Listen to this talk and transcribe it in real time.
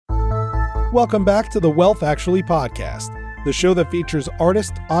Welcome back to the Wealth Actually podcast, the show that features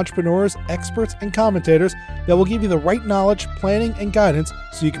artists, entrepreneurs, experts, and commentators that will give you the right knowledge, planning, and guidance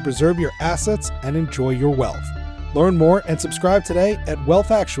so you can preserve your assets and enjoy your wealth. Learn more and subscribe today at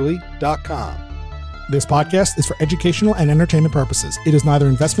wealthactually.com. This podcast is for educational and entertainment purposes. It is neither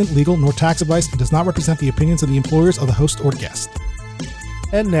investment, legal, nor tax advice and does not represent the opinions of the employers of the host or guest.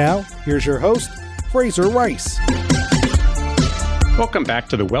 And now, here's your host, Fraser Rice. Welcome back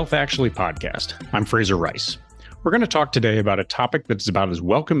to the Wealth Actually podcast. I'm Fraser Rice. We're going to talk today about a topic that's about as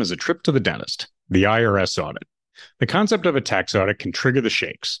welcome as a trip to the dentist, the IRS audit. The concept of a tax audit can trigger the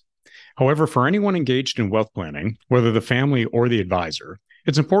shakes. However, for anyone engaged in wealth planning, whether the family or the advisor,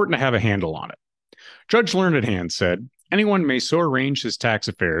 it's important to have a handle on it. Judge Learned Hand said, anyone may so arrange his tax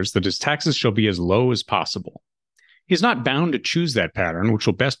affairs that his taxes shall be as low as possible. He is not bound to choose that pattern which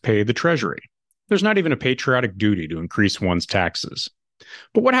will best pay the Treasury. There's not even a patriotic duty to increase one's taxes.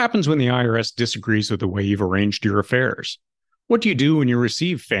 But what happens when the IRS disagrees with the way you've arranged your affairs? What do you do when you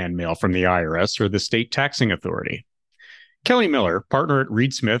receive fan mail from the IRS or the state taxing authority? Kelly Miller, partner at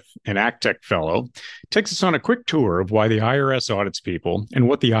Reed Smith and ACTEC fellow, takes us on a quick tour of why the IRS audits people and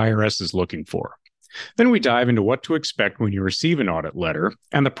what the IRS is looking for. Then we dive into what to expect when you receive an audit letter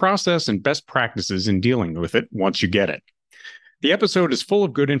and the process and best practices in dealing with it once you get it. The episode is full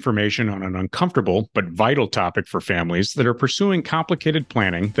of good information on an uncomfortable but vital topic for families that are pursuing complicated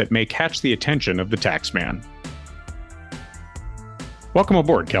planning that may catch the attention of the taxman. Welcome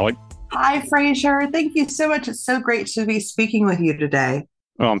aboard, Kelly. Hi, Fraser. Thank you so much. It's so great to be speaking with you today.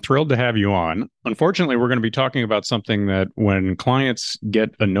 Well, I'm thrilled to have you on. Unfortunately, we're going to be talking about something that when clients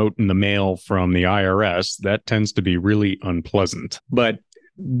get a note in the mail from the IRS, that tends to be really unpleasant. But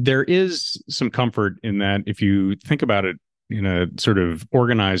there is some comfort in that if you think about it in a sort of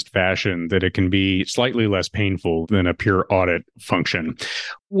organized fashion, that it can be slightly less painful than a pure audit function.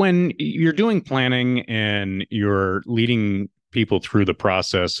 When you're doing planning and you're leading people through the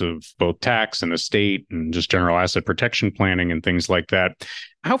process of both tax and estate and just general asset protection planning and things like that,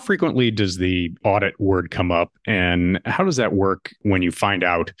 how frequently does the audit word come up? And how does that work when you find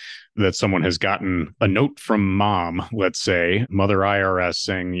out that someone has gotten a note from mom, let's say, Mother IRS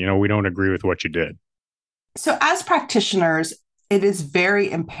saying, we don't agree with what you did? So as practitioners, it is very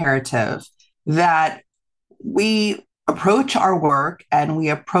imperative that we approach our work and we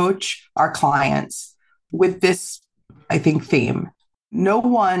approach our clients with this, I think, theme. No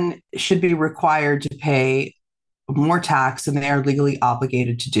one should be required to pay more tax than they are legally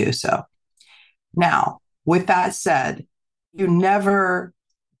obligated to do so. Now, with that said, you never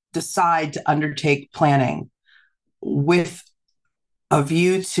decide to undertake planning with a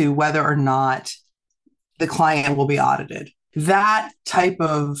view to whether or not the client will be audited. That type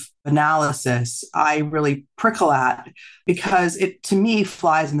of analysis I really prickle at because it, to me,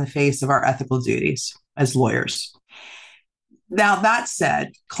 flies in the face of our ethical duties as lawyers. Now, that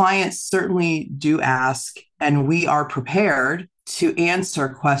said, clients certainly do ask, and we are prepared to answer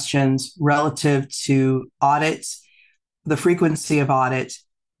questions relative to audits, the frequency of audit,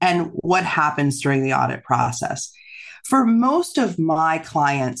 and what happens during the audit process. For most of my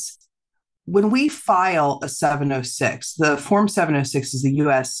clients, when we file a 706, the Form 706 is the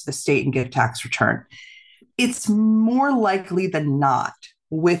U.S. estate and gift tax return. It's more likely than not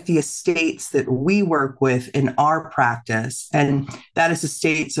with the estates that we work with in our practice, and that is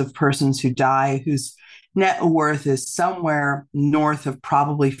estates of persons who die, whose net worth is somewhere north of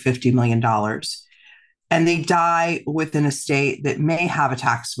probably $50 million. And they die with an estate that may have a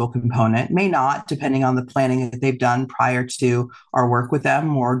taxable component, may not, depending on the planning that they've done prior to our work with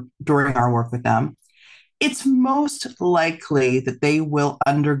them or during our work with them. It's most likely that they will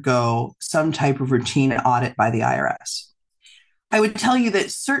undergo some type of routine audit by the IRS. I would tell you that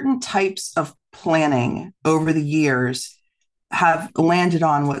certain types of planning over the years have landed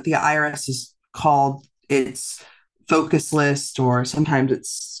on what the IRS has called its focus list, or sometimes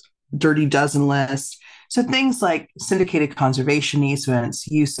it's dirty dozen list. So things like syndicated conservation easements,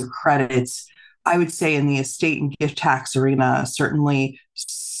 use of credits, I would say in the estate and gift tax arena, certainly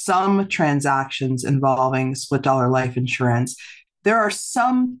some transactions involving split dollar life insurance. There are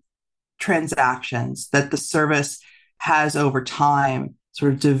some transactions that the service has over time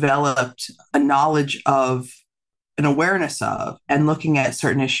sort of developed a knowledge of, an awareness of, and looking at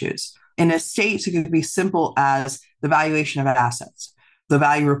certain issues. In estates, it could be simple as the valuation of assets, the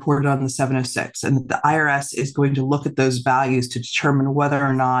value reported on the 706, and the IRS is going to look at those values to determine whether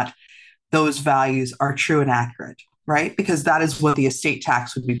or not those values are true and accurate, right? Because that is what the estate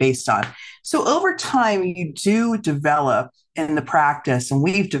tax would be based on. So over time, you do develop in the practice, and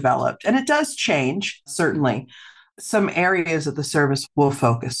we've developed, and it does change, certainly, some areas that the service will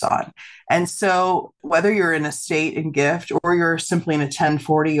focus on. And so whether you're in estate and gift or you're simply in a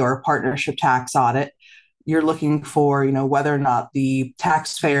 1040 or a partnership tax audit, you're looking for, whether or not the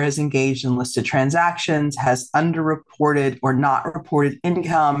taxpayer has engaged in listed transactions, has underreported or not reported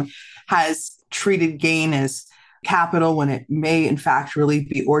income, has treated gain as capital when it may in fact really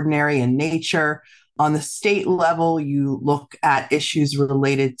be ordinary in nature. On the state level, you look at issues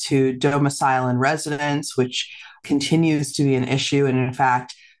related to domicile and residence, which continues to be an issue. And in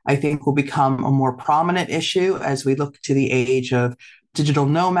fact, I think will become a more prominent issue as we look to the age of digital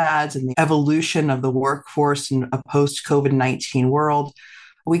nomads and the evolution of the workforce in a post-COVID-19 world.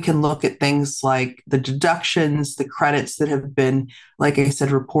 We can look at things like the deductions, the credits that have been, like I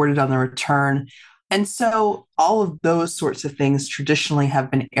said, reported on the return. And so all of those sorts of things traditionally have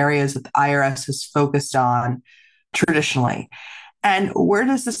been areas that the IRS has focused on traditionally. And where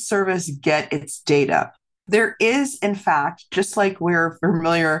does the service get its data? There is, in fact, just like we're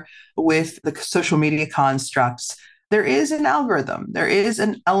familiar with the social media constructs, there is an algorithm. There is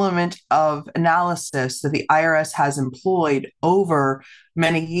an element of analysis that the IRS has employed over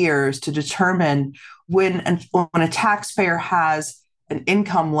many years to determine when a taxpayer has an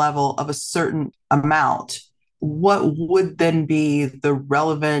income level of a certain amount, what would then be the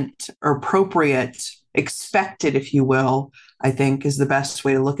relevant or appropriate, expected, if you will, I think is the best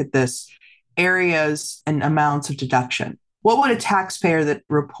way to look at this, areas and amounts of deduction. What would a taxpayer that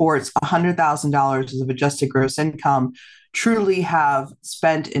reports $100,000 of adjusted gross income truly have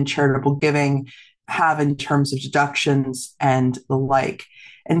spent in charitable giving, have in terms of deductions and the like?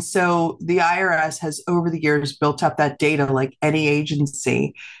 And so the IRS has over the years built up that data like any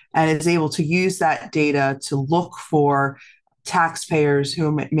agency and is able to use that data to look for taxpayers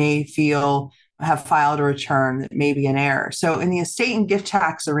whom it may feel have filed a return that may be in error. So in the estate and gift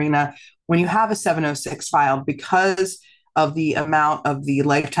tax arena, when you have a 706 filed, because of the amount of the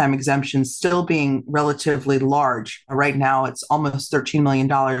lifetime exemption still being relatively large. Right now, it's almost $13 million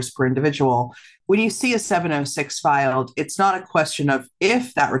per individual. When you see a 706 filed, it's not a question of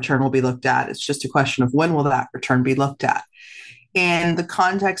if that return will be looked at. It's just a question of when will that return be looked at. In the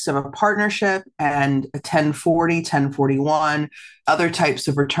context of a partnership and a 1040, 1041, other types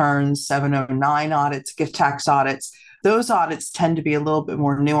of returns, 709 audits, gift tax audits, those audits tend to be a little bit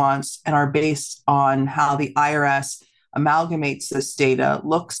more nuanced and are based on how the IRS amalgamates this data,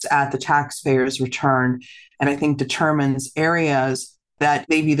 looks at the taxpayer's return, and I think determines areas that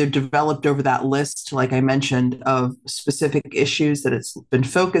they've either developed over that list, like I mentioned, of specific issues that it's been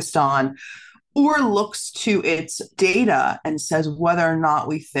focused on, or looks to its data and says whether or not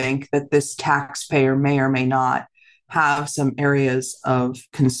we think that this taxpayer may or may not have some areas of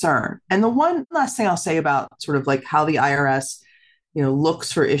concern. And the one last thing I'll say about sort of like how the IRS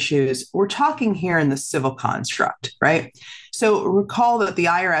looks for issues. We're talking here in the civil construct, right? So recall that the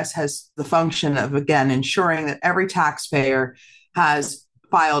IRS has the function of, again, ensuring that every taxpayer has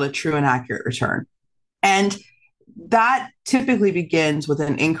filed a true and accurate return. And that typically begins with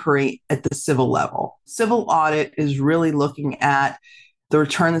an inquiry at the civil level. Civil audit is really looking at the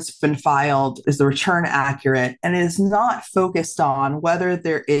return that's been filed. Is the return accurate? And it is not focused on whether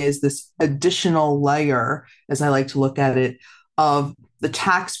there is this additional layer, as I like to look at it, of the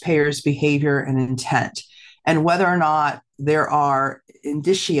taxpayer's behavior and intent, and whether or not there are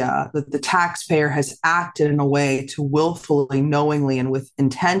indicia that the taxpayer has acted in a way to willfully, knowingly, and with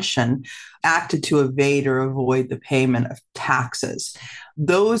intention acted to evade or avoid the payment of taxes.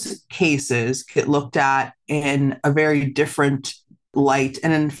 Those cases get looked at in a very different light,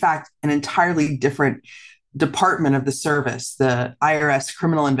 and in fact, an entirely different department of the service, the IRS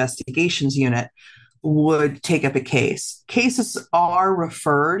Criminal Investigations Unit, would take up a case. Cases are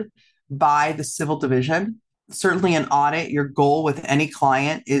referred by the civil division. Certainly an audit, your goal with any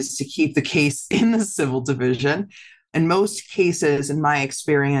client is to keep the case in the civil division. And most cases, in my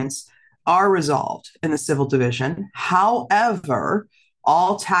experience, are resolved in the civil division. However,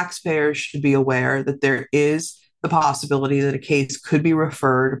 all taxpayers should be aware that there is the possibility that a case could be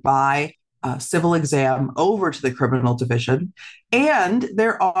referred by civil exam over to the criminal division. And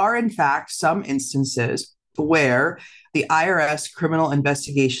there are, in fact, some instances where the IRS Criminal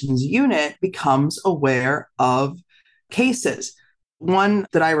Investigations Unit becomes aware of cases. One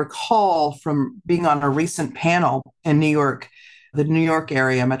that I recall from being on a recent panel in New York, the New York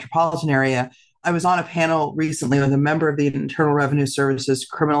area, metropolitan area, I was on a panel recently with a member of the Internal Revenue Service's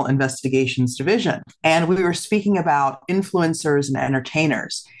Criminal Investigations Division, and we were speaking about influencers and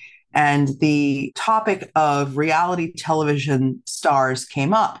entertainers. And the topic of reality television stars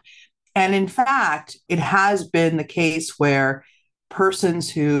came up. And in fact, it has been the case where persons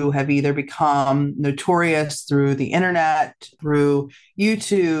who have either become notorious through the internet, through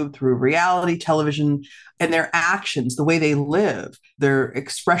YouTube, through reality television, and their actions, the way they live, their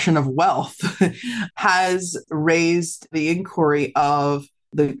expression of wealth has raised the inquiry of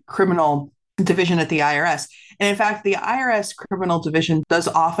the criminal division at the IRS. And in fact, the IRS criminal division does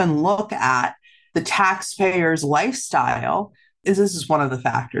often look at the taxpayer's lifestyle. This is one of the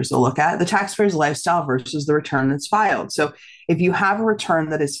factors to look at, the taxpayer's lifestyle versus the return that's filed. So if you have a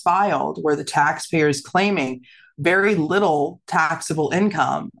return that is filed where the taxpayer is claiming very little taxable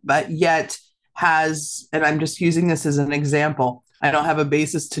income, but yet has, and I'm just using this as an example, I don't have a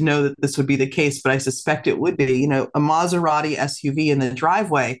basis to know that this would be the case, but I suspect it would be, a Maserati SUV in the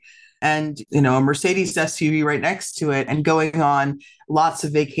driveway and, a Mercedes SUV right next to it, and going on lots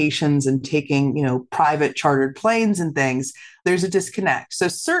of vacations and taking, private chartered planes and things, there's a disconnect. So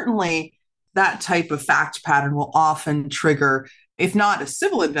certainly that type of fact pattern will often trigger, if not a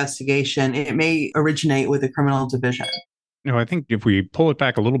civil investigation, it may originate with a criminal division. I think if we pull it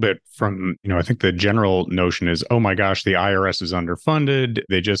back a little bit from, I think the general notion is, oh my gosh, the IRS is underfunded.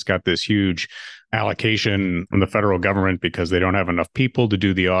 They just got this huge allocation from the federal government because they don't have enough people to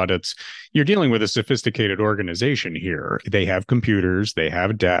do the audits. You're dealing with a sophisticated organization here. They have computers, they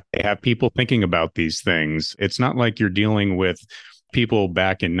have data, they have people thinking about these things. It's not like you're dealing with people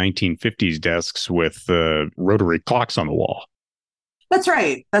back in 1950s desks with rotary clocks on the wall. That's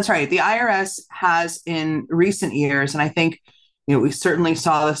right. That's right. The IRS has in recent years, and I think, we certainly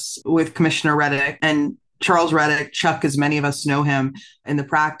saw this with Commissioner Reddick and Charles Reddick. Chuck, as many of us know him in the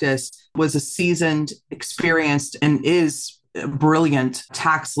practice, was a seasoned, experienced, and is a brilliant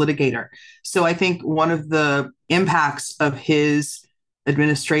tax litigator. So I think one of the impacts of his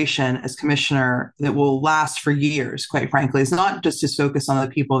administration as commissioner that will last for years, quite frankly, is not just his focus on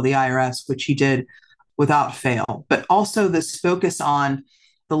the people of the IRS, which he did without fail, but also this focus on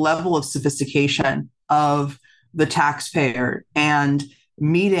the level of sophistication of the taxpayer and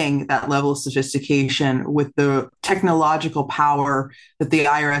meeting that level of sophistication with the technological power that the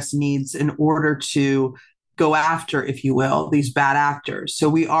IRS needs in order to go after, if you will, these bad actors. So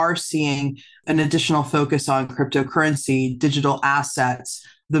we are seeing an additional focus on cryptocurrency, digital assets,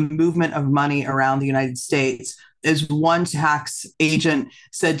 the movement of money around the United States. As one tax agent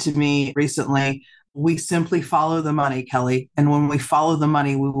said to me recently, we simply follow the money, Kelly. And when we follow the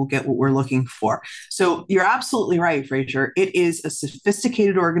money, we will get what we're looking for. So you're absolutely right, Fraser. It is a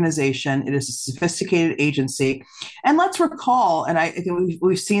sophisticated organization. It is a sophisticated agency. And let's recall, and I think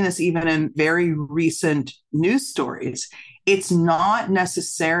we've seen this even in very recent news stories, it's not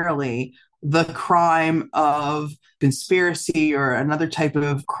necessarily the crime of conspiracy or another type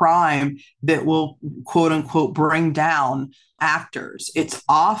of crime that will, quote unquote, bring down actors. It's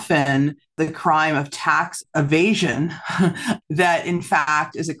often the crime of tax evasion that, in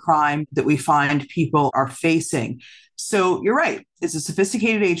fact, is a crime that we find people are facing. So you're right. It's a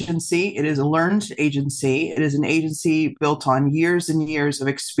sophisticated agency. It is a learned agency. It is an agency built on years and years of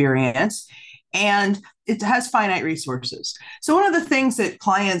experience. And it has finite resources. So one of the things that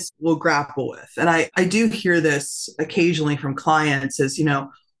clients will grapple with, and I do hear this occasionally from clients, is,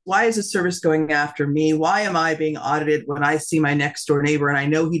 why is the service going after me? Why am I being audited when I see my next door neighbor and I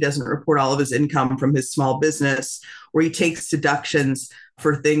know he doesn't report all of his income from his small business, or he takes deductions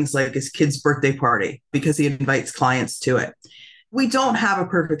for things like his kid's birthday party because he invites clients to it? We don't have a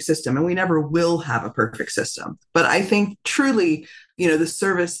perfect system, and we never will have a perfect system. But I think truly, the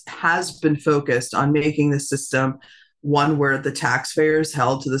service has been focused on making the system one where the taxpayer is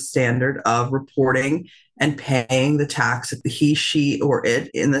held to the standard of reporting and paying the tax that he, she, or it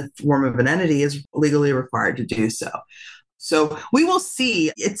in the form of an entity is legally required to do so. So we will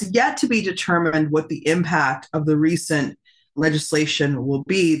see. It's yet to be determined what the impact of the recent legislation will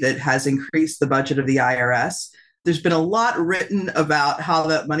be that has increased the budget of the IRS. There's been a lot written about how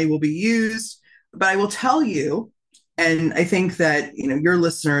that money will be used, but I will tell you, and I think that your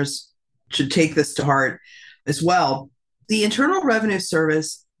listeners should take this to heart as well. The Internal Revenue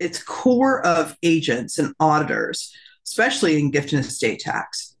Service, its core of agents and auditors, especially in gift and estate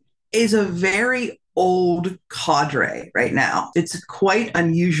tax, is a very old cadre right now. It's quite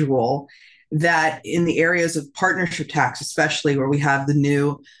unusual that in the areas of partnership tax, especially where we have the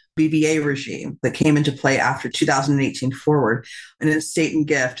new BBA regime that came into play after 2018 forward, and in estate and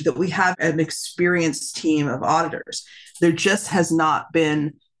gift, that we have an experienced team of auditors. There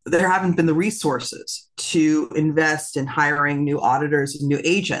haven't been the resources to invest in hiring new auditors and new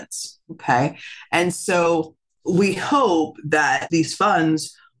agents. Okay. And so we hope that these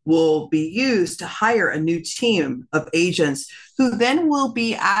funds will be used to hire a new team of agents who then will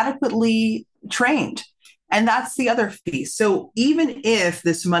be adequately trained And that's the other piece. So even if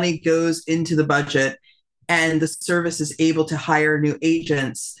this money goes into the budget and the service is able to hire new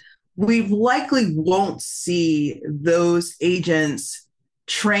agents, we likely won't see those agents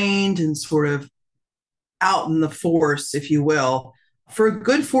trained and sort of out in the force, if you will, for a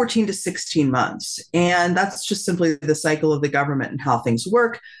good 14 to 16 months. And that's just simply the cycle of the government and how things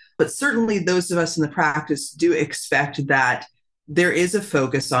work. But certainly those of us in the practice do expect that there is a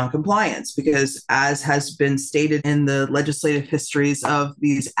focus on compliance because, as has been stated in the legislative histories of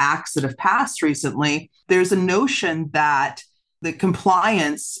these acts that have passed recently, there's a notion that the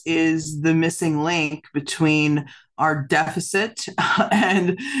compliance is the missing link between our deficit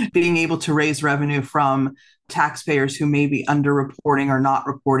and being able to raise revenue from taxpayers who may be underreporting or not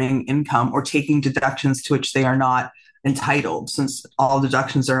reporting income or taking deductions to which they are not entitled, since all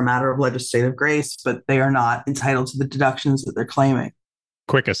deductions are a matter of legislative grace, but they are not entitled to the deductions that they're claiming.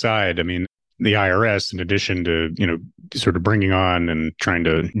 Quick aside, I mean, the IRS, in addition to, sort of bringing on and trying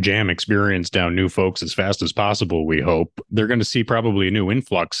to jam experience down new folks as fast as possible, we hope, they're going to see probably a new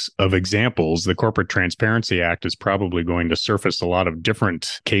influx of examples. The Corporate Transparency Act is probably going to surface a lot of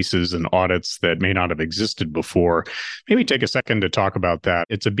different cases and audits that may not have existed before. Maybe take a second to talk about that.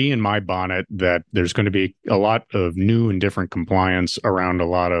 It's a bee in my bonnet that there's going to be a lot of new and different compliance around a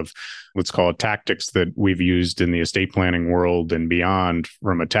lot of, let's call it, tactics that we've used in the estate planning world and beyond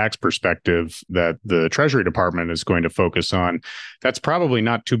from a tax perspective that the Treasury Department is going to focus on. That's probably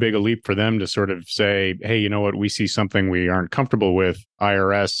not too big a leap for them to sort of say, hey, you know what, we see something we aren't comfortable with.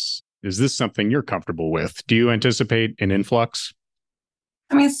 IRS, is this something you're comfortable with? Do you anticipate an influx?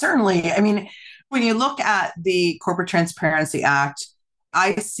 I mean, certainly. I mean, when you look at the Corporate Transparency Act,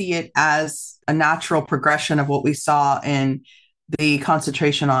 I see it as a natural progression of what we saw in the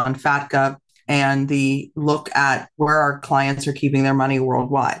concentration on FATCA and the look at where our clients are keeping their money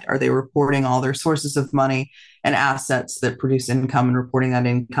worldwide. Are they reporting all their sources of money and assets that produce income and reporting that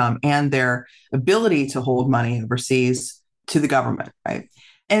income and their ability to hold money overseas to the government, right?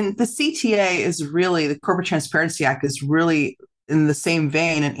 And the CTA is really, the Corporate Transparency Act is really in the same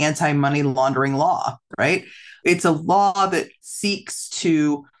vein an anti-money laundering law, right? It's a law that seeks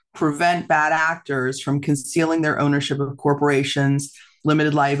to prevent bad actors from concealing their ownership of corporations,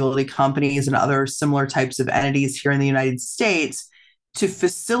 limited liability companies, and other similar types of entities here in the United States to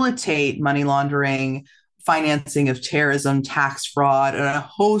facilitate money laundering, financing of terrorism, tax fraud, and a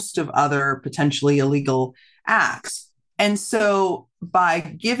host of other potentially illegal acts. And so by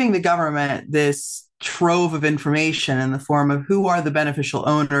giving the government this trove of information in the form of who are the beneficial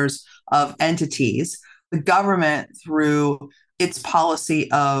owners of entities, the government, through its policy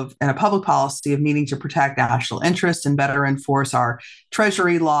of, and a public policy of needing to protect national interests and better enforce our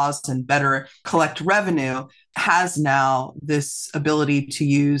treasury laws and better collect revenue, has now this ability to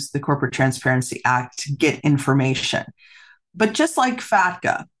use the Corporate Transparency Act to get information. But just like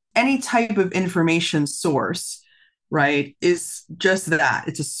FATCA, any type of information source, right, is just that,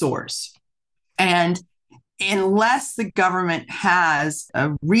 it's a source. And unless the government has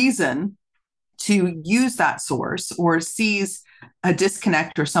a reason to use that source or sees a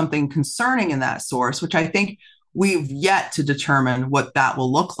disconnect or something concerning in that source, which I think we've yet to determine what that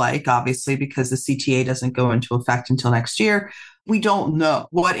will look like, obviously, because the CTA doesn't go into effect until next year. We don't know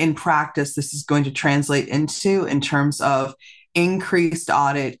what in practice this is going to translate into in terms of increased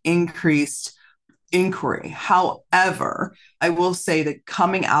audit, increased inquiry. However, I will say that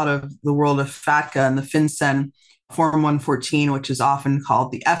coming out of the world of FATCA and the FinCEN Form 114, which is often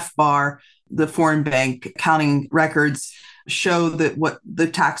called the FBAR, the foreign bank accounting records show that what the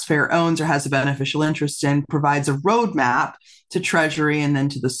taxpayer owns or has a beneficial interest in provides a roadmap to Treasury and then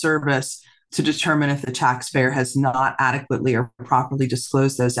to the service to determine if the taxpayer has not adequately or properly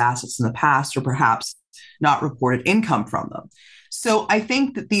disclosed those assets in the past or perhaps not reported income from them. So I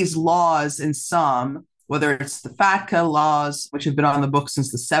think that these laws, in some, whether it's the FATCA laws, which have been on the books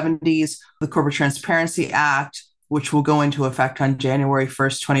since the 70s, the Corporate Transparency Act, which will go into effect on January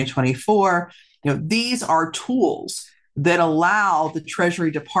 1st, 2024, these are tools that allow the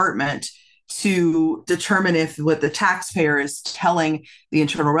Treasury Department to determine if what the taxpayer is telling the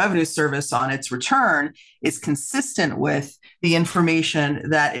Internal Revenue Service on its return is consistent with the information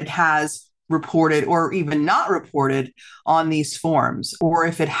that it has reported or even not reported on these forms, or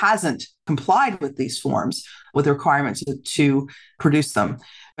if it hasn't complied with these forms with the requirements to produce them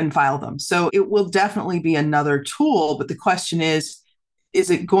and file them. So it will definitely be another tool, but the question is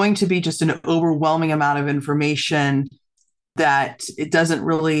it going to be just an overwhelming amount of information that it doesn't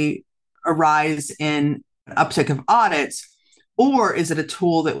really arise in an uptick of audits? Or is it a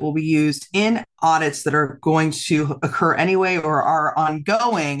tool that will be used in audits that are going to occur anyway or are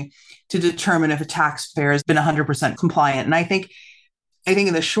ongoing to determine if a taxpayer has been 100% compliant? And I think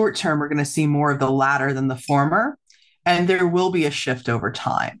in the short term, we're going to see more of the latter than the former. And there will be a shift over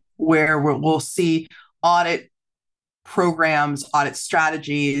time where we'll see audit programs, audit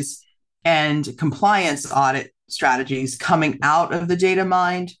strategies, and compliance audit strategies coming out of the data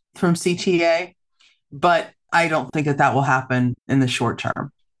mined from CTA. But I don't think that will happen in the short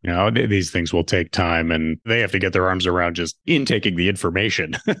term. These things will take time and they have to get their arms around just intaking the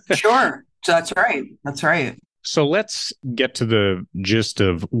information. Sure. That's right. That's right. So let's get to the gist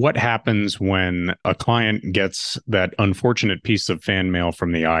of what happens when a client gets that unfortunate piece of fan mail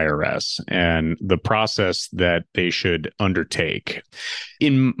from the IRS and the process that they should undertake.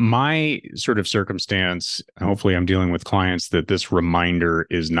 In my sort of circumstance, hopefully I'm dealing with clients that this reminder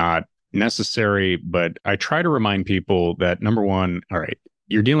is not necessary, but I try to remind people that, number one, all right,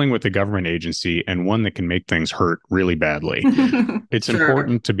 you're dealing with a government agency and one that can make things hurt really badly. It's Sure.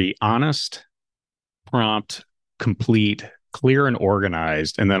 important to be honest, prompt, complete, clear, and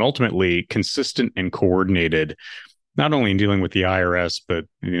organized, and then ultimately consistent and coordinated, not only in dealing with the IRS, but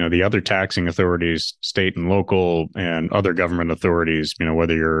the other taxing authorities, state and local, and other government authorities,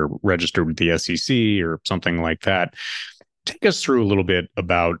 whether you're registered with the SEC or something like that. Take us through a little bit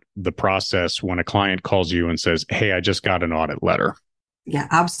about the process when a client calls you and says, hey, I just got an audit letter. Yeah,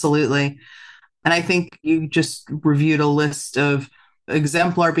 absolutely. And I think you just reviewed a list of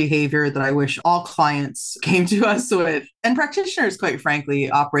exemplar behavior that I wish all clients came to us with, and practitioners, quite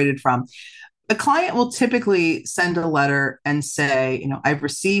frankly, operated from. A client will typically send a letter and say, I've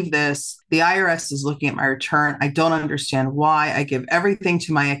received this. The IRS is looking at my return. I don't understand why. I give everything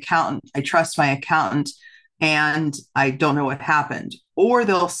to my accountant. I trust my accountant, and I don't know what happened. Or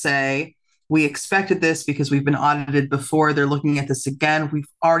they'll say, we expected this because we've been audited before. They're looking at this again. We've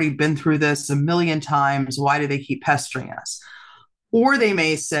already been through this a million times. Why do they keep pestering us? Or they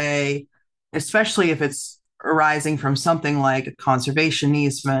may say, especially if it's arising from something like a conservation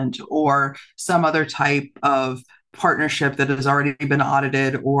easement or some other type of partnership that has already been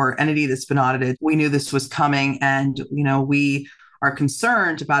audited or entity that's been audited, we knew this was coming, and we are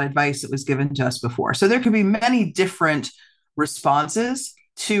concerned about advice that was given to us before. So there could be many different responses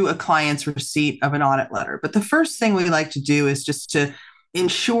to a client's receipt of an audit letter. But the first thing we like to do is just to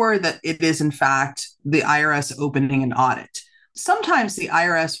ensure that it is, in fact, the IRS opening an audit. Sometimes the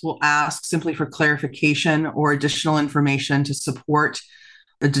IRS will ask simply for clarification or additional information to support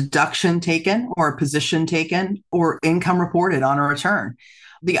a deduction taken or a position taken or income reported on a return.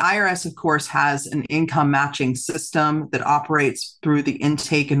 The IRS, of course, has an income matching system that operates through the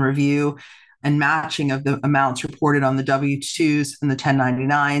intake and review and matching of the amounts reported on the W-2s and the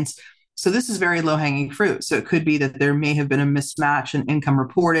 1099s. So this is very low-hanging fruit. So it could be that there may have been a mismatch in income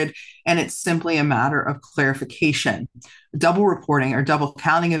reported, and it's simply a matter of clarification. Double reporting or double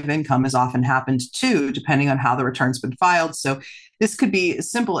counting of income has often happened too, depending on how the return's been filed. So this could be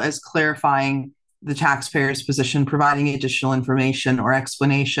as simple as clarifying the taxpayer's position, providing additional information or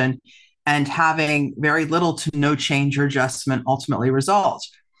explanation, and having very little to no change or adjustment ultimately result.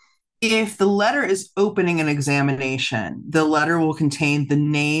 If the letter is opening an examination, the letter will contain the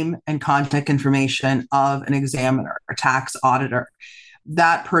name and contact information of an examiner or tax auditor.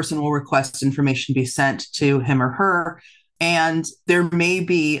 That person will request information be sent to him or her, and there may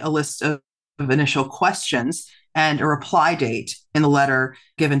be a list of initial questions and a reply date in the letter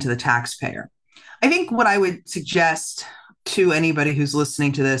given to the taxpayer. I think what I would suggest to anybody who's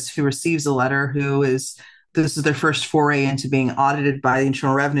listening to this, who receives a letter, this is their first foray into being audited by the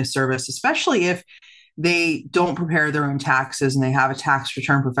Internal Revenue Service, especially if they don't prepare their own taxes and they have a tax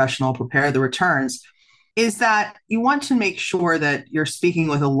return professional prepare the returns, is that you want to make sure that you're speaking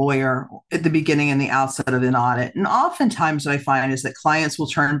with a lawyer at the beginning and the outset of an audit. And oftentimes what I find is that clients will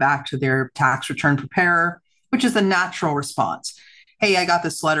turn back to their tax return preparer, which is the natural response. Hey, I got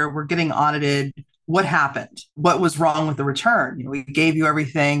this letter. We're getting audited. What happened? What was wrong with the return? We gave you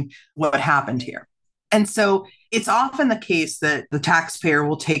everything. What happened here? And so it's often the case that the taxpayer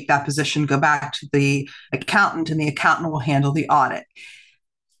will take that position, go back to the accountant, and the accountant will handle the audit.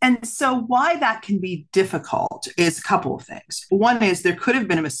 And so why that can be difficult is a couple of things. One is there could have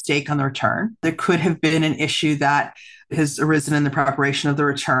been a mistake on the return. There could have been an issue that has arisen in the preparation of the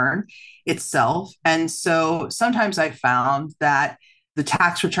return itself. And so sometimes I found that the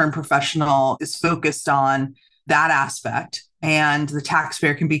tax return professional is focused on that aspect, and the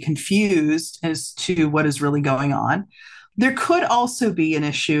taxpayer can be confused as to what is really going on. There could also be an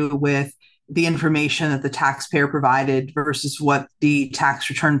issue with the information that the taxpayer provided versus what the tax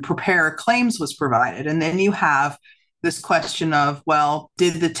return preparer claims was provided. And then you have this question of, well,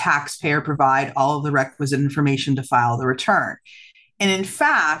 did the taxpayer provide all of the requisite information to file the return? And in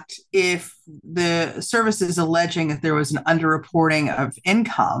fact, if the service is alleging that there was an underreporting of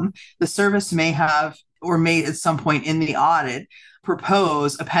income, the service may have, or may at some point in the audit,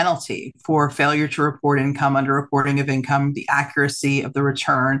 propose a penalty for failure to report income, underreporting of income, the accuracy of the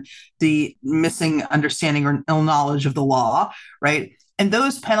return, the missing understanding or ill knowledge of the law, right? And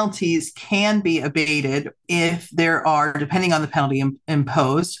those penalties can be abated if there are, depending on the penalty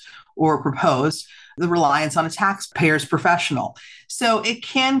imposed or proposed, the reliance on a taxpayer's professional. So it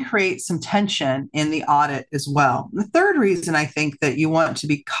can create some tension in the audit as well. The third reason I think that you want to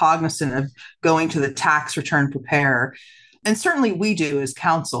be cognizant of going to the tax return preparer, and certainly we do as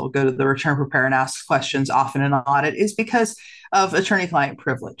counsel, go to the return preparer and ask questions often in audit, is because of attorney-client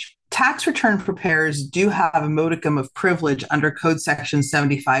privilege. Tax return preparers do have a modicum of privilege under Code Section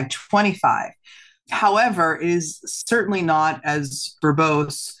 7525. However, it is certainly not as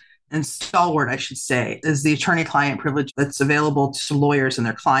verbose and stalwart, I should say, as the attorney-client privilege that's available to lawyers and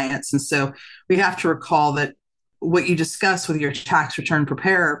their clients. And so we have to recall that what you discuss with your tax return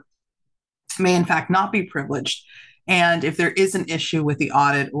preparer may in fact not be privileged. And if there is an issue with the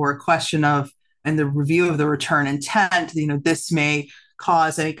audit or a question of, and the review of the return intent, this may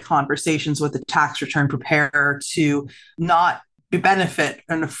cause any conversations with the tax return preparer to not benefit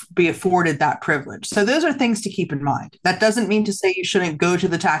and be afforded that privilege. So those are things to keep in mind. That doesn't mean to say you shouldn't go to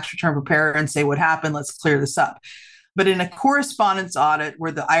the tax return preparer and say, what happened? Let's clear this up. But in a correspondence audit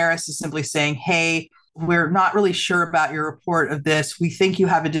where the IRS is simply saying, hey, we're not really sure about your report of this. We think you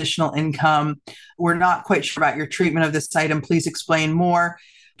have additional income. We're not quite sure about your treatment of this item. Please explain more.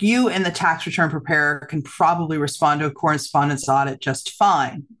 You and the tax return preparer can probably respond to a correspondence audit just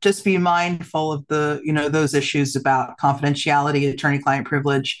fine. Just be mindful of those issues about confidentiality, attorney-client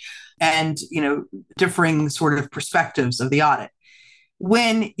privilege, and, differing sort of perspectives of the audit.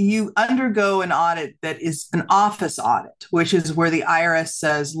 When you undergo an audit that is an office audit, which is where the IRS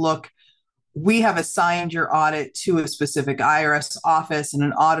says, look, we have assigned your audit to a specific IRS office, and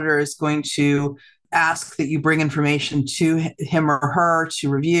an auditor is going to ask that you bring information to him or her to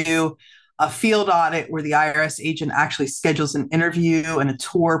review. A field audit where the IRS agent actually schedules an interview and a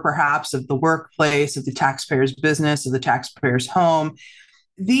tour perhaps of the workplace, of the taxpayer's business, of the taxpayer's home.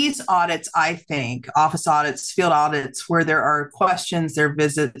 These audits, I think, office audits, field audits, where there are questions, there are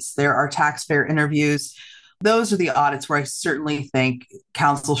visits, there are taxpayer interviews, those are the audits where I certainly think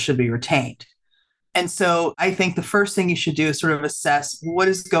counsel should be retained. And so I think the first thing you should do is sort of assess what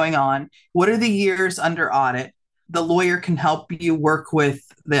is going on. What are the years under audit? The lawyer can help you work with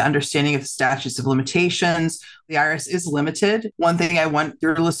the understanding of statutes of limitations. The IRS is limited. One thing I want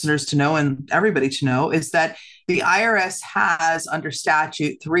your listeners to know and everybody to know is that the IRS has under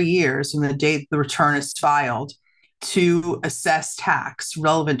statute 3 years from the date the return is filed to assess tax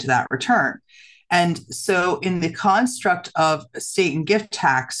relevant to that return. And so in the construct of estate and gift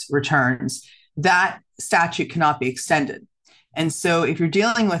tax returns, that statute cannot be extended. And so if you're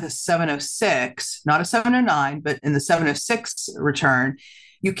dealing with a 706, not a 709, but in the 706 return,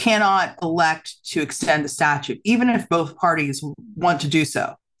 you cannot elect to extend the statute, even if both parties want to do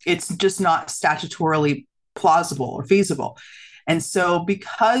so. It's just not statutorily plausible or feasible. And so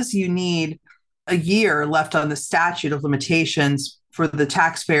because you need a year left on the statute of limitations for the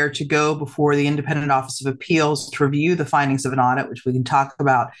taxpayer to go before the Independent Office of Appeals to review the findings of an audit, which we can talk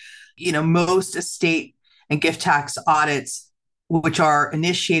about, most estate and gift tax audits, which are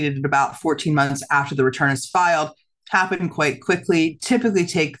initiated at about 14 months after the return is filed, happen quite quickly, typically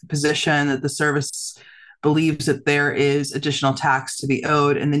take the position that the service believes that there is additional tax to be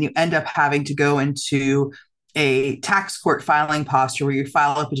owed. And then you end up having to go into a tax court filing posture where you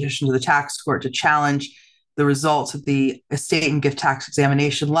file a petition to the tax court to challenge the results of the estate and gift tax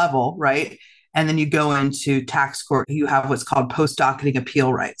examination level, right? And then you go into tax court. You have what's called post-docketing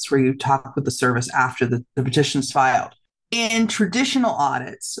appeal rights, where you talk with the service after the petition's filed. In traditional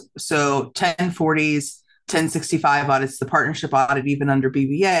audits, so 1040s, 1065 audits, the partnership audit, even under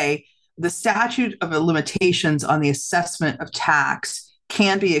BBA, the statute of limitations on the assessment of tax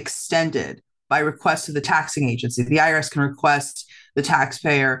can be extended by request of the taxing agency. The IRS can request the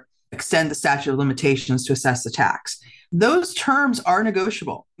taxpayer extend the statute of limitations to assess the tax. Those terms are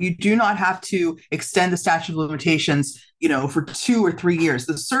negotiable. You do not have to extend the statute of limitations, for 2 or 3 years.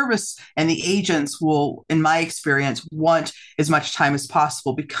 The service and the agents will, in my experience, want as much time as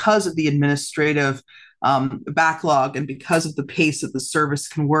possible because of the administrative backlog and because of the pace that the service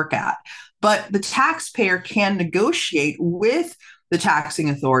can work at. But the taxpayer can negotiate with the taxing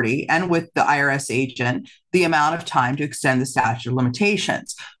authority and with the IRS agent the amount of time to extend the statute of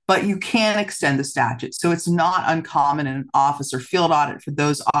limitations. but you can extend the statute. So it's not uncommon in an office or field audit for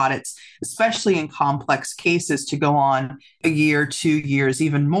those audits, especially in complex cases, to go on a year, 2 years,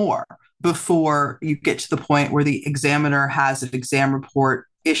 even more before you get to the point where the examiner has an exam report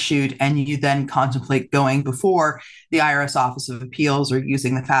issued and you then contemplate going before the IRS Office of Appeals or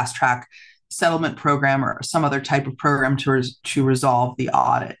using the fast track settlement program or some other type of program to resolve the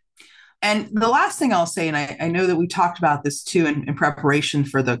audit. And the last thing I'll say, and I know that we talked about this too in preparation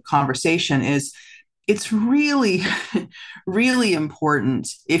for the conversation, is it's really, really important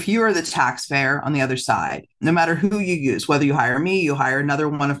if you are the taxpayer on the other side, no matter who you use, whether you hire me, you hire another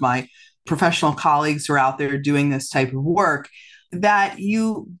one of my professional colleagues who are out there doing this type of work, that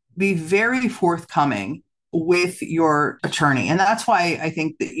you be very forthcoming with your attorney. And that's why I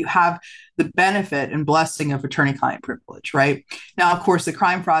think that you have the benefit and blessing of attorney-client privilege, right? Now, of course, the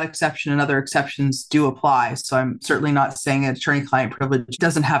crime fraud exception and other exceptions do apply. So I'm certainly not saying that attorney-client privilege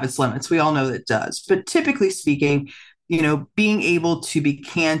doesn't have its limits. We all know that it does. But typically speaking, being able to be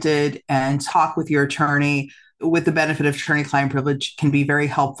candid and talk with your attorney with the benefit of attorney-client privilege can be very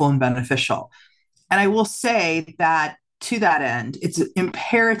helpful and beneficial. And I will say that to that end, it's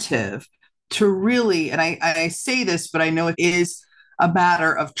imperative to really, and I say this, but I know it is a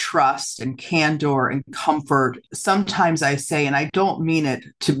matter of trust and candor and comfort. Sometimes I say, and I don't mean it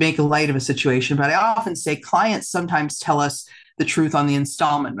to make light of a situation, but I often say clients sometimes tell us the truth on the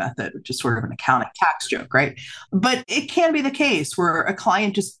installment method, which is sort of an accounting tax joke, right? But it can be the case where a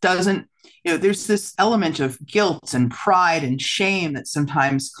client just doesn't, there's this element of guilt and pride and shame that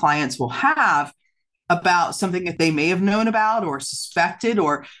sometimes clients will have about something that they may have known about or suspected,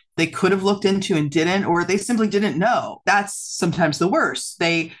 or they could have looked into and didn't, or they simply didn't know. That's sometimes the worst.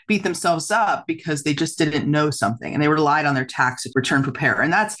 They beat themselves up because they just didn't know something and they relied on their tax return preparer.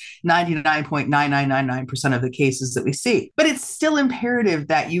 And that's 99.9999% of the cases that we see. But it's still imperative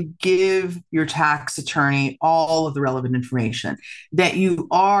that you give your tax attorney all of the relevant information, that you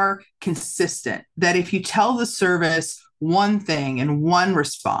are consistent, that if you tell the service one thing in one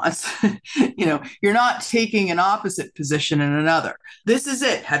response, you're not taking an opposite position in another. This is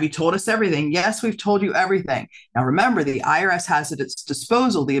it. Have you told us everything? Yes, we've told you everything. Now, remember, the IRS has at its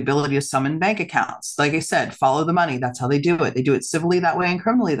disposal the ability to summon bank accounts. Like I said, follow the money. That's how they do it. They do it civilly that way and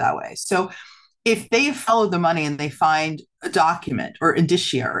criminally that way. So if they follow the money and they find a document or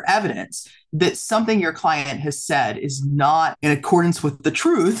indicia or evidence that something your client has said is not in accordance with the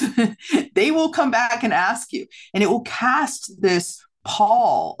truth, they will come back and ask you. And it will cast this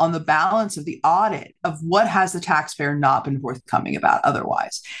pall on the balance of the audit of what has the taxpayer not been forthcoming about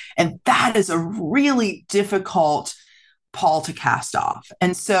otherwise. And that is a really difficult pall to cast off.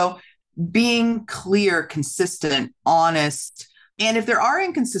 And so being clear, consistent, honest, and if there are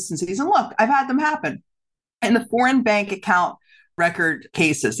inconsistencies, and look, I've had them happen in the foreign bank account record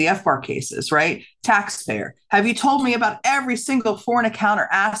cases, the FBAR cases, right? Taxpayer, have you told me about every single foreign account or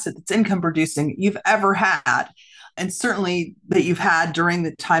asset that's income producing you've ever had? And certainly that you've had during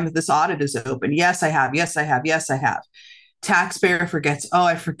the time that this audit is open. Yes, I have. Yes, I have. Yes, I have. Taxpayer forgets, oh,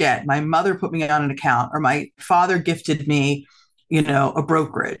 I forget. My mother put me on an account, or my father gifted me, a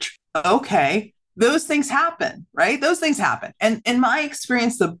brokerage. Okay. Those things happen, right? Those things happen. And in my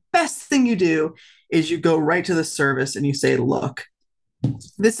experience, the best thing you do is you go right to the service and you say, look,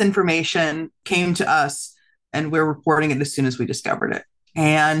 this information came to us and we're reporting it as soon as we discovered it.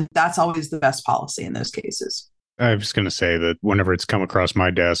 And that's always the best policy in those cases. I was going to say that whenever it's come across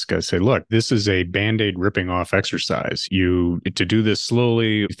my desk, I say, look, this is a Band-Aid ripping off exercise. To do this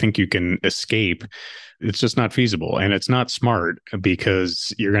slowly, you think you can escape. It's just not feasible. And it's not smart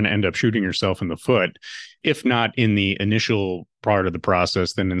because you're going to end up shooting yourself in the foot, if not in the initial part of the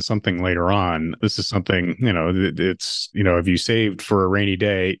process, then in something later on. This is something, it's, if you saved for a rainy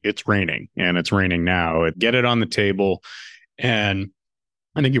day, it's raining and it's raining now. Get it on the table. And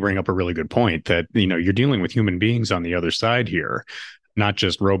I think you bring up a really good point that, you're dealing with human beings on the other side here, not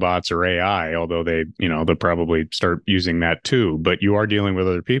just robots or AI, although they'll probably start using that too. But you are dealing with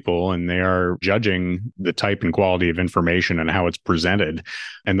other people and they are judging the type and quality of information and how it's presented.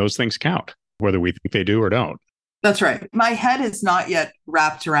 And those things count, whether we think they do or don't. That's right. My head is not yet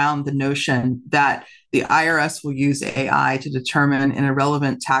wrapped around the notion that the IRS will use AI to determine in a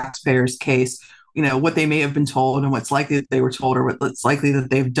relevant taxpayer's case what they may have been told and what's likely that they were told or what's likely that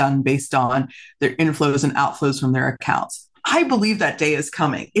they've done based on their inflows and outflows from their accounts. I believe that day is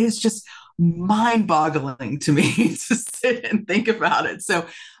coming. It is just mind-boggling to me to sit and think about it. So,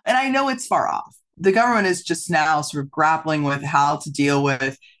 and I know it's far off. The government is just now sort of grappling with how to deal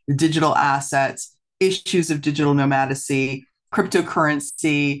with digital assets, issues of digital nomadcy,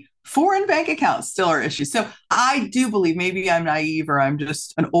 cryptocurrency, Foreign bank accounts still are issues. So I do believe, maybe I'm naive or I'm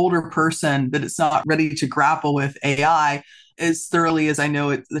just an older person, that it's not ready to grapple with AI as thoroughly as I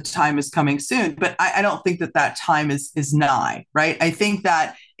know the time is coming soon. But I don't think that time is nigh, right? I think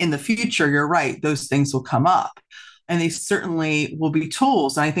that in the future, you're right, those things will come up. And they certainly will be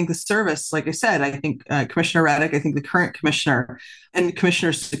tools. And I think the service, like I said, I think Commissioner Reddick, I think the current commissioner and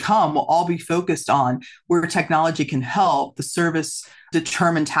commissioners to come will all be focused on where technology can help the service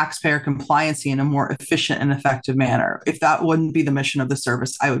determine taxpayer compliancy in a more efficient and effective manner. If that wouldn't be the mission of the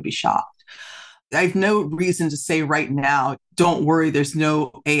service, I would be shocked. I have no reason to say right now, don't worry, there's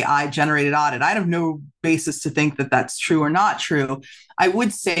no AI generated audit. I have no basis to think that that's true or not true. I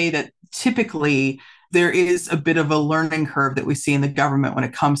would say that typically there is a bit of a learning curve that we see in the government when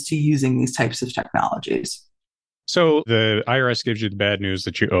it comes to using these types of technologies. So the IRS gives you the bad news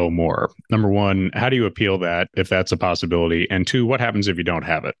that you owe more. Number one, how do you appeal that if that's a possibility? And two, what happens if you don't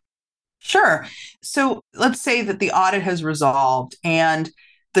have it? Sure. So let's say that the audit has resolved and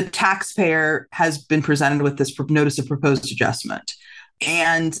the taxpayer has been presented with this notice of proposed adjustment.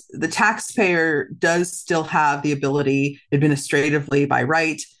 And the taxpayer does still have the ability administratively by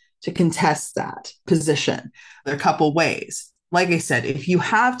right to contest that position. There are a couple ways. Like I said, if you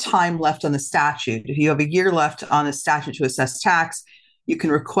have time left on the statute, if you have a year left on the statute to assess tax, you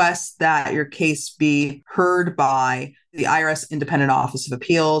can request that your case be heard by the IRS Independent Office of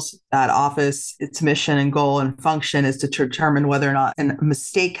Appeals. That office, its mission and goal and function is to determine whether or not a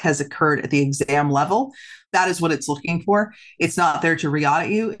mistake has occurred at the exam level. That is what it's looking for. It's not there to re-audit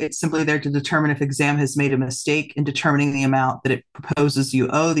you. It's simply there to determine if exam has made a mistake in determining the amount that it proposes you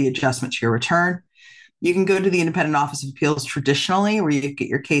owe, the adjustment to your return. You can go to the Independent Office of Appeals traditionally, where you get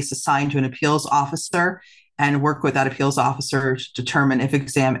your case assigned to an appeals officer and work with that appeals officer to determine if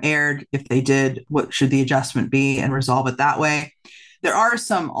exam erred. If they did, what should the adjustment be, and resolve it that way. There are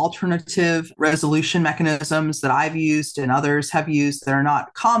some alternative resolution mechanisms that I've used and others have used that are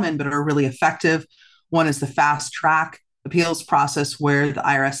not common, but are really effective. One is the fast track appeals process, where the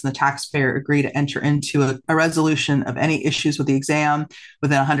IRS and the taxpayer agree to enter into a resolution of any issues with the exam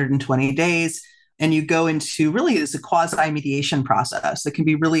within 120 days. And you go into really as a quasi-mediation process that can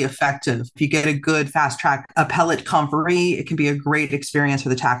be really effective. If you get a good fast track appellate conferee, it can be a great experience for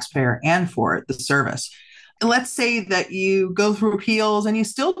the taxpayer and for the service. Let's say that you go through appeals and you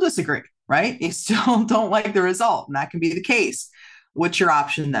still disagree, right? You still don't like the result, and that can be the case. What's your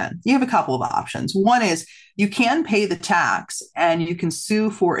option then? You have a couple of options. One is you can pay the tax and you can sue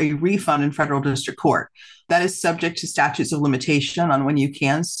for a refund in federal district court. That is subject to statutes of limitation on when you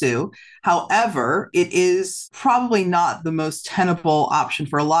can sue. However, it is probably not the most tenable option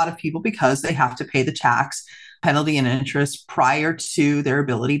for a lot of people because they have to pay the tax, penalty, and interest prior to their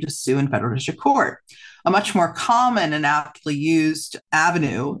ability to sue in federal district court. A much more common and aptly used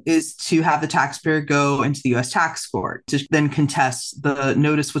avenue is to have the taxpayer go into the U.S. tax court to then contest the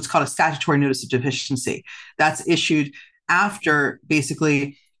notice, what's called a statutory notice of deficiency. That's issued after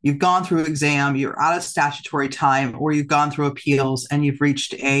basically you've gone through exam, you're out of statutory time, or you've gone through appeals and you've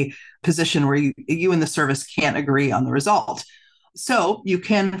reached a position where you and the service can't agree on the result. So you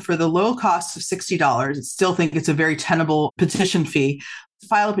can, for the low cost of $60, still think it's a very tenable petition fee,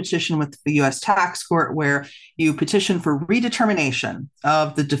 file a petition with the U.S. tax court where you petition for redetermination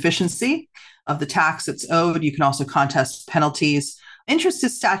of the deficiency of the tax that's owed. You can also contest penalties. Interest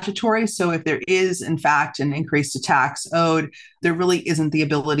is statutory, so if there is, in fact, an increase to tax owed, there really isn't the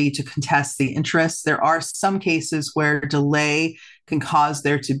ability to contest the interest. There are some cases where delay can cause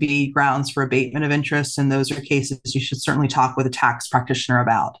there to be grounds for abatement of interest, and those are cases you should certainly talk with a tax practitioner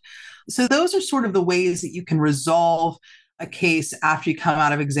about. So those are sort of the ways that you can resolve a case after you come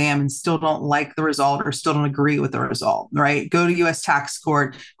out of exam and still don't like the result or still don't agree with the result, right? Go to U.S. tax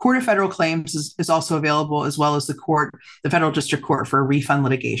court. Court of Federal Claims is also available, as well as the federal district court for refund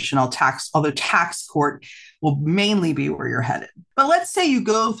litigation. Although tax court will mainly be where you're headed. But let's say you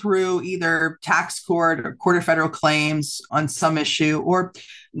go through either tax court or Court of Federal Claims on some issue, or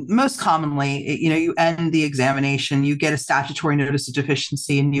most commonly, you end the examination, you get a statutory notice of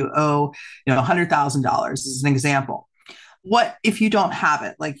deficiency and you owe, $100,000 as an example. What if you don't have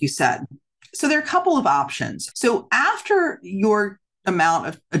it, like you said? So there are a couple of options. So after your amount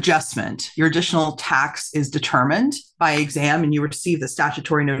of adjustment, your additional tax is determined by exam and you receive the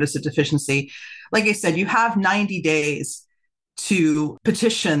statutory notice of deficiency, like I said, you have 90 days to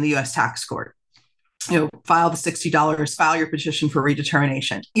petition the U.S. tax court. File the $60, file your petition for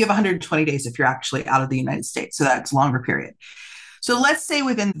redetermination. You have 120 days if you're actually out of the United States. So that's a longer period. So let's say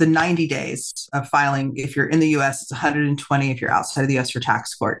within the 90 days of filing, if you're in the U.S., it's 120 if you're outside of the U.S. for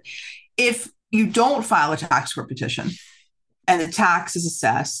tax court. If you don't file a tax court petition, and the tax is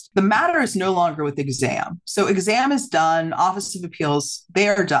assessed, the matter is no longer with exam. So exam is done, Office of Appeals, they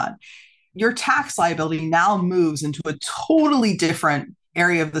are done. Your tax liability now moves into a totally different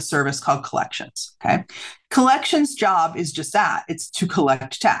area of the service called collections. Okay. Collections job is just that. It's to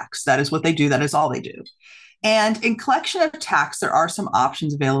collect tax. That is what they do. That is all they do. And in collection of tax, there are some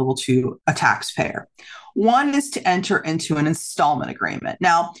options available to a taxpayer. One is to enter into an installment agreement.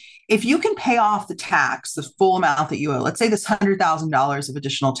 Now, if you can pay off the tax, the full amount that you owe, let's say this $100,000 of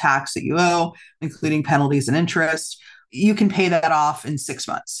additional tax that you owe, including penalties and interest, you can pay that off in 6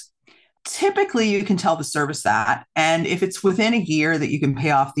 months. Typically, you can tell the service that. And if it's within a year that you can pay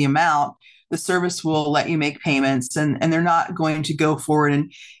off the amount, the service will let you make payments, and they're not going to go forward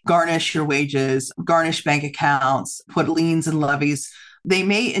and garnish your wages, garnish bank accounts, put liens and levies. They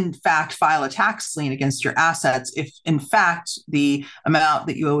may, in fact, file a tax lien against your assets if, in fact, the amount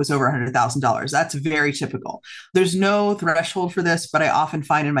that you owe is over $100,000. That's very typical. There's no threshold for this, but I often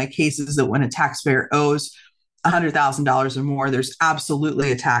find in my cases that when a taxpayer owes $100,000 or more, there's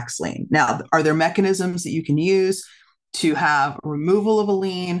absolutely a tax lien. Now, are there mechanisms that you can use to have removal of a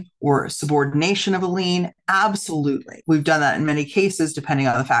lien or subordination of a lien? Absolutely. We've done that in many cases, depending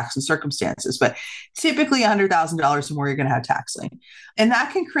on the facts and circumstances. But typically $100,000 or more, you're going to have tax lien. And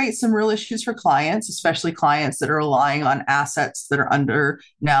that can create some real issues for clients, especially clients that are relying on assets that are under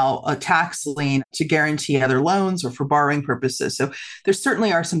now a tax lien to guarantee other loans or for borrowing purposes. So there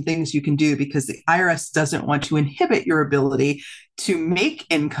certainly are some things you can do because the IRS doesn't want to inhibit your ability to make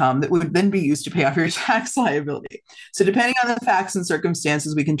income that would then be used to pay off your tax liability. So depending on the facts and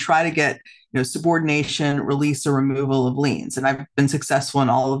circumstances, we can try to get subordination, release, or removal of liens. And I've been successful in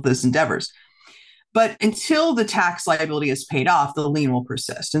all of those endeavors. But until the tax liability is paid off, the lien will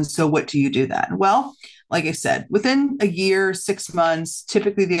persist. And so what do you do then? Well, like I said, within a year, 6 months,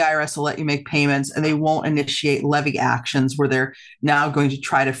 typically the IRS will let you make payments and they won't initiate levy actions where they're now going to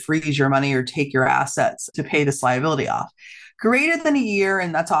try to freeze your money or take your assets to pay this liability off. Greater than a year,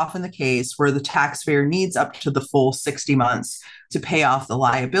 and that's often the case where the taxpayer needs up to the full 60 months to pay off the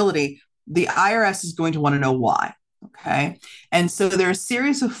liability, the IRS is going to want to know why. Okay. And so there are a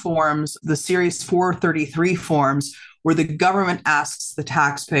series of forms, the Series 433 forms, where the government asks the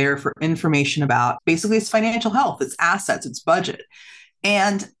taxpayer for information about basically its financial health, its assets, its budget.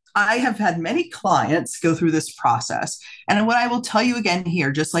 And I have had many clients go through this process. And what I will tell you again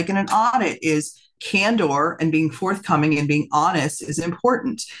here, just like in an audit, is candor and being forthcoming and being honest is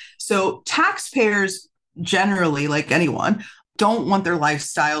important. So taxpayers generally, like anyone, don't want their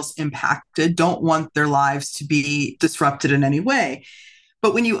lifestyles impacted, don't want their lives to be disrupted in any way.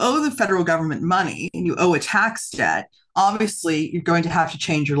 But when you owe the federal government money and you owe a tax debt, obviously you're going to have to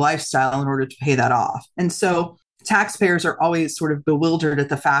change your lifestyle in order to pay that off. And so taxpayers are always sort of bewildered at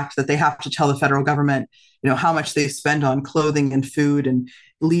the fact that they have to tell the federal government, how much they spend on clothing and food and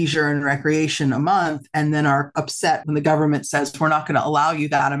leisure and recreation a month, and then are upset when the government says, we're not going to allow you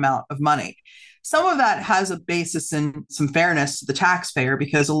that amount of money. Some of that has a basis in some fairness to the taxpayer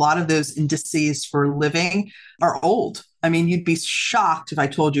because a lot of those indices for living are old. I mean, you'd be shocked if I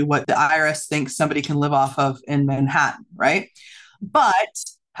told you what the IRS thinks somebody can live off of in Manhattan, right? But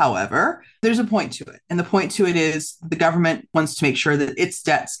however, there's a point to it. And the point to it is the government wants to make sure that its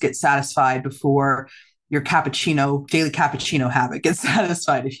debts get satisfied before your daily cappuccino habit gets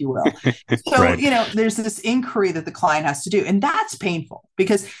satisfied, if you will. So, Right. There's this inquiry that the client has to do. And that's painful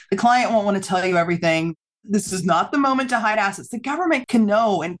because the client won't want to tell you everything. This is not the moment to hide assets. The government can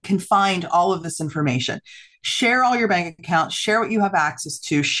know and can find all of this information. Share all your bank accounts, share what you have access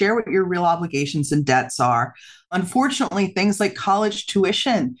to, share what your real obligations and debts are. Unfortunately, things like college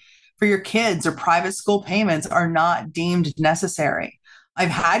tuition for your kids or private school payments are not deemed necessary. I've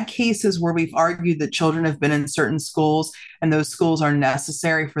had cases where we've argued that children have been in certain schools and those schools are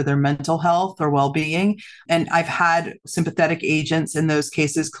necessary for their mental health or well-being. And I've had sympathetic agents in those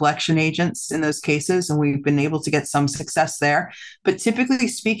cases, collection agents in those cases, and we've been able to get some success there. But typically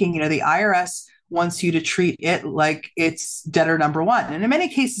speaking, the IRS wants you to treat it like it's debtor number one. And in many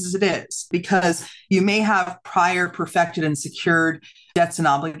cases it is, because you may have prior perfected and secured debts and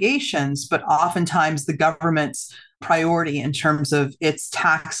obligations, but oftentimes the government's priority in terms of its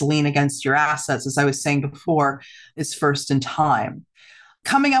tax lien against your assets, as I was saying before, is first in time.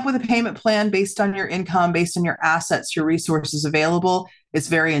 Coming up with a payment plan based on your income, based on your assets, your resources available, is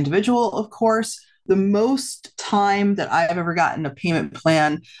very individual, of course. The most time that I've ever gotten a payment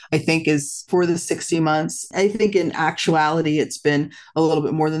plan, I think, is for the 60 months. I think in actuality, it's been a little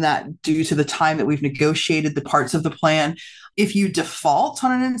bit more than that due to the time that we've negotiated the parts of the plan. If you default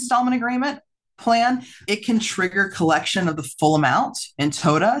on an installment agreement plan, it can trigger collection of the full amount in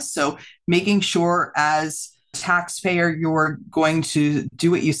TOTA. So making sure as taxpayer, you're going to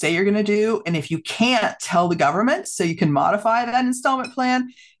do what you say you're going to do. And if you can't, tell the government so you can modify that installment plan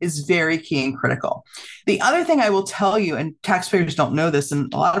is very key and critical. The other thing I will tell you, and taxpayers don't know this,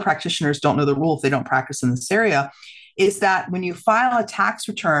 and a lot of practitioners don't know the rule if they don't practice in this area, is that when you file a tax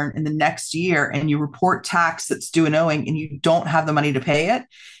return in the next year and you report tax that's due and owing and you don't have the money to pay it,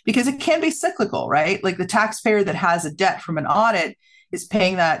 because it can be cyclical, right? Like the taxpayer that has a debt from an audit is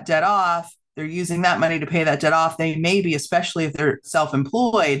paying that debt off. They're using that money to pay that debt off. They may be, especially if they're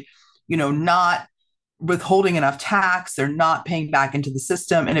self-employed, not withholding enough tax. They're not paying back into the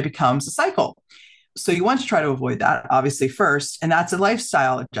system, and it becomes a cycle. So you want to try to avoid that, obviously, first. And that's a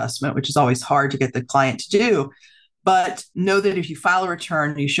lifestyle adjustment, which is always hard to get the client to do. But know that if you file a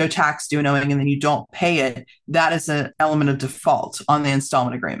return, you show tax due and owing, and then you don't pay it, that is an element of default on the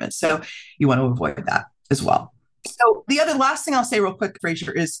installment agreement. So you want to avoid that as well. So the last thing I'll say real quick,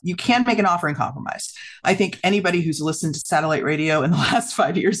 Fraser, is you can make an offer in compromise. I think anybody who's listened to satellite radio in the last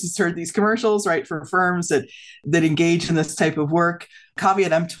 5 years has heard these commercials, right, for firms that engage in this type of work.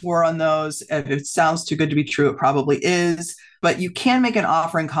 Caveat emptor on those. If it sounds too good to be true, it probably is. But you can make an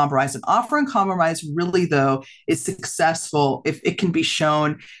offer in compromise. An offer in compromise really, though, is successful if it can be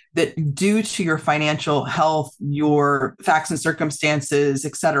shown that due to your financial health, your facts and circumstances,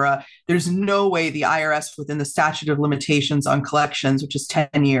 et cetera, there's no way the IRS within the statute of limitations on collections, which is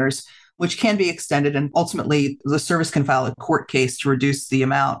 10 years, which can be extended. And ultimately, the service can file a court case to reduce the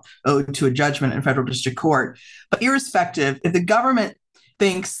amount owed to a judgment in federal district court. But irrespective, if the government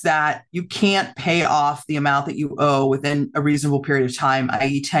thinks that you can't pay off the amount that you owe within a reasonable period of time,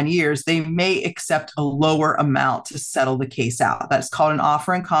 i.e. 10 years, they may accept a lower amount to settle the case out. That's called an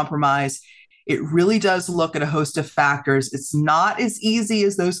offer in compromise. It really does look at a host of factors. It's not as easy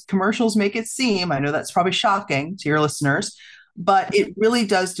as those commercials make it seem. I know that's probably shocking to your listeners, but it really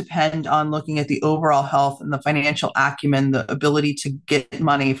does depend on looking at the overall health and the financial acumen, the ability to get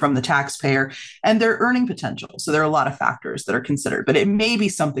money from the taxpayer, and their earning potential. So there are a lot of factors that are considered, but it may be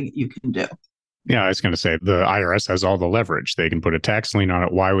something that you can do. Yeah, I was going to say the IRS has all the leverage. They can put a tax lien on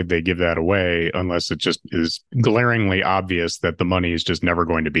it. Why would they give that away unless it just is glaringly obvious that the money is just never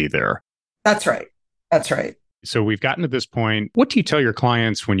going to be there? That's right. That's right. So we've gotten to this point. What do you tell your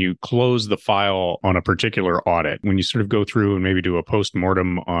clients when you close the file on a particular audit, when you sort of go through and maybe do a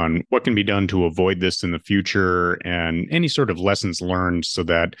postmortem on what can be done to avoid this in the future and any sort of lessons learned so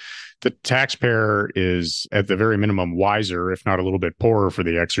that the taxpayer is at the very minimum wiser, if not a little bit poorer for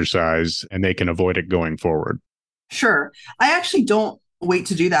the exercise, and they can avoid it going forward? Sure. I actually don't wait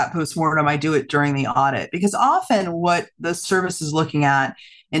to do that postmortem. I do it during the audit because often what the service is looking at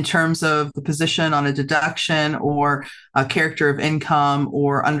in terms of the position on a deduction or a character of income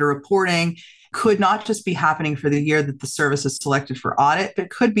or underreporting could not just be happening for the year that the service is selected for audit, but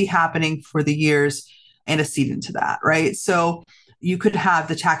could be happening for the years antecedent to that, right? So you could have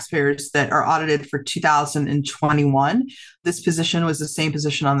the taxpayers that are audited for 2021. This position was the same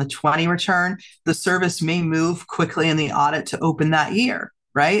position on the 20 return. The service may move quickly in the audit to open that year,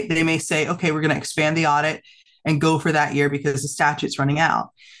 right? They may say, okay, we're going to expand the audit and go for that year because the statute's running out.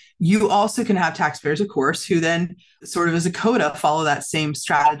 You also can have taxpayers, of course, who then sort of as a coda follow that same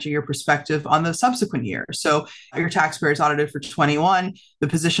strategy or perspective on the subsequent year. So your taxpayers audited for 21, the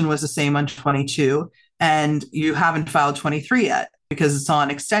position was the same on 22, and you haven't filed 23 yet because it's on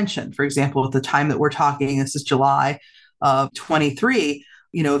extension. For example, at the time that we're talking, this is July of 23,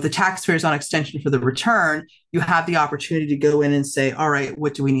 the taxpayers on extension for the return, you have the opportunity to go in and say, all right,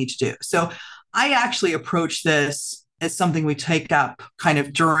 what do we need to do? So I actually approach this as something we take up kind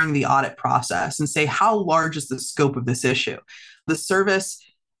of during the audit process and say, how large is the scope of this issue? The service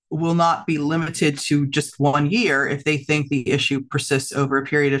will not be limited to just 1 year if they think the issue persists over a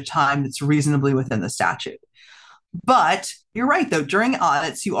period of time that's reasonably within the statute. But you're right, though, during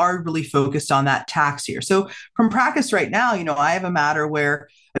audits, you are really focused on that tax year. So from practice right now, I have a matter where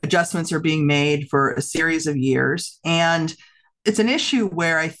adjustments are being made for a series of years. And it's an issue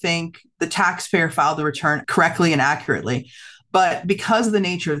where I think the taxpayer filed the return correctly and accurately. But because of the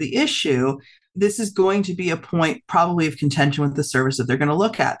nature of the issue, this is going to be a point probably of contention with the service that they're going to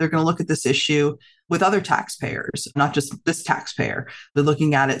look at. They're going to look at this issue with other taxpayers, not just this taxpayer. They're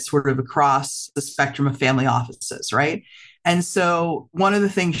looking at it sort of across the spectrum of family offices, right? And so one of the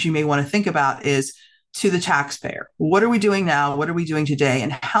things you may want to think about is to the taxpayer, what are we doing now? What are we doing today?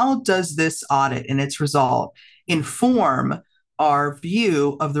 And how does this audit and its result inform our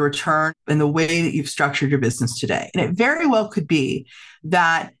view of the return and the way that you've structured your business today? And it very well could be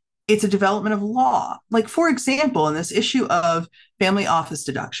that it's a development of law. Like, for example, in this issue of family office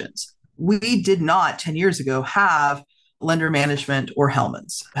deductions, we did not 10 years ago have lender management or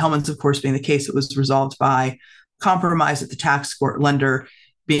Hellman's. Hellman's, of course, being the case that was resolved by compromise at the tax court, lender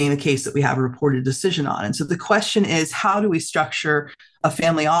being the case that we have a reported decision on. And so the question is, how do we structure a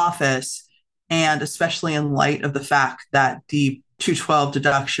family office? And especially in light of the fact that the 212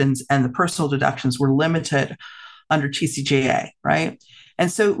 deductions and the personal deductions were limited under TCJA, right?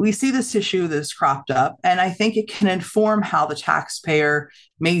 And so we see this issue that has cropped up, and I think it can inform how the taxpayer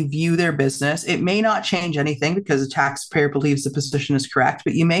may view their business. It may not change anything because the taxpayer believes the position is correct,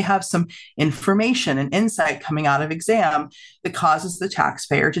 but you may have some information and insight coming out of exam that causes the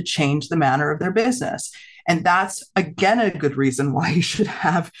taxpayer to change the manner of their business. And that's, again, a good reason why you should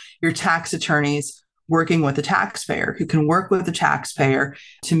have your tax attorneys working with the taxpayer, who can work with the taxpayer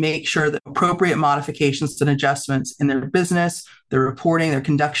to make sure that appropriate modifications and adjustments in their business, their reporting, their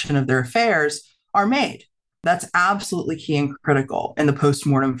conduction of their affairs are made. That's absolutely key and critical in the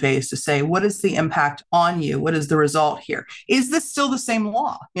postmortem phase to say, what is the impact on you? What is the result here? Is this still the same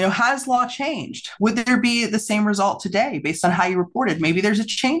law? Has law changed? Would there be the same result today based on how you reported? Maybe there's a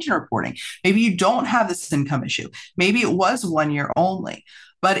change in reporting. Maybe you don't have this income issue. Maybe it was 1 year only.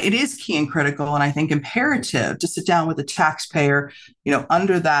 But it is key and critical, and I think imperative to sit down with the taxpayer,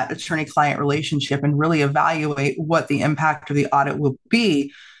 under that attorney-client relationship and really evaluate what the impact of the audit will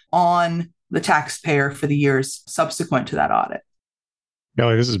be on the taxpayer for the years subsequent to that audit.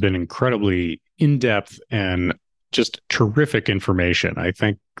 Kelly, this has been incredibly in-depth and just terrific information. I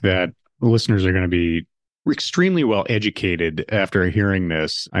think that listeners are going to be extremely well educated after hearing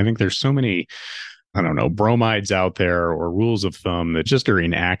this. I think there's so many bromides out there or rules of thumb that just are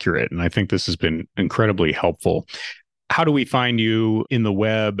inaccurate. And I think this has been incredibly helpful. How do we find you in the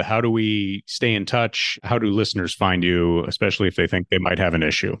web? How do we stay in touch? How do listeners find you, especially if they think they might have an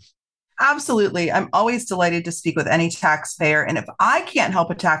issue? Absolutely. I'm always delighted to speak with any taxpayer. And if I can't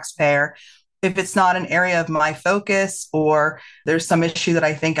help a taxpayer, if it's not an area of my focus or there's some issue that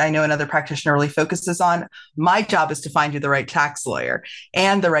I think I know another practitioner really focuses on, my job is to find you the right tax lawyer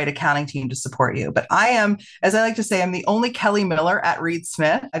and the right accounting team to support you. But I am, as I like to say, I'm the only Kelly Miller at Reed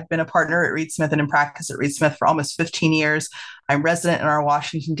Smith. I've been a partner at Reed Smith and in practice at Reed Smith for almost 15 years. I'm resident in our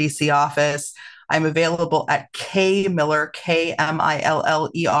Washington, D.C. office. I'm available at KMiller,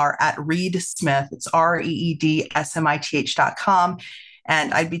 KMILLER at Reed Smith. It's REEDSMITH.com.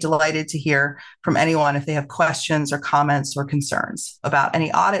 And I'd be delighted to hear from anyone if they have questions or comments or concerns about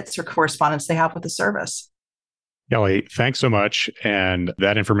any audits or correspondence they have with the service. Kelly, thanks so much. And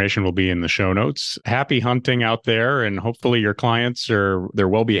that information will be in the show notes. Happy hunting out there. And hopefully your clients they're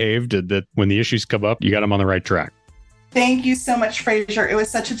well behaved, that when the issues come up, you got them on the right track. Thank you so much, Fraser. It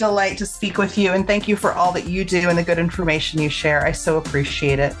was such a delight to speak with you. And thank you for all that you do and the good information you share. I so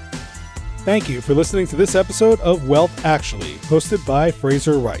appreciate it. Thank you for listening to this episode of Wealth Actually, hosted by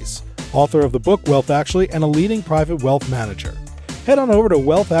Fraser Rice, author of the book Wealth Actually and a leading private wealth manager. Head on over to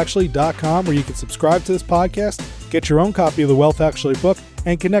wealthactually.com where you can subscribe to this podcast, get your own copy of the Wealth Actually book,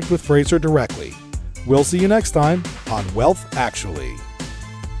 and connect with Fraser directly. We'll see you next time on Wealth Actually.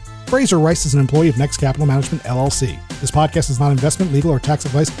 Fraser Rice is an employee of Next Capital Management, LLC. This podcast is not investment, legal, or tax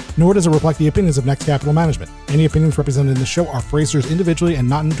advice, nor does it reflect the opinions of Next Capital Management. Any opinions represented in the show are Fraser's individually and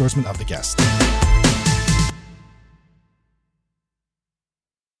not an endorsement of the guest.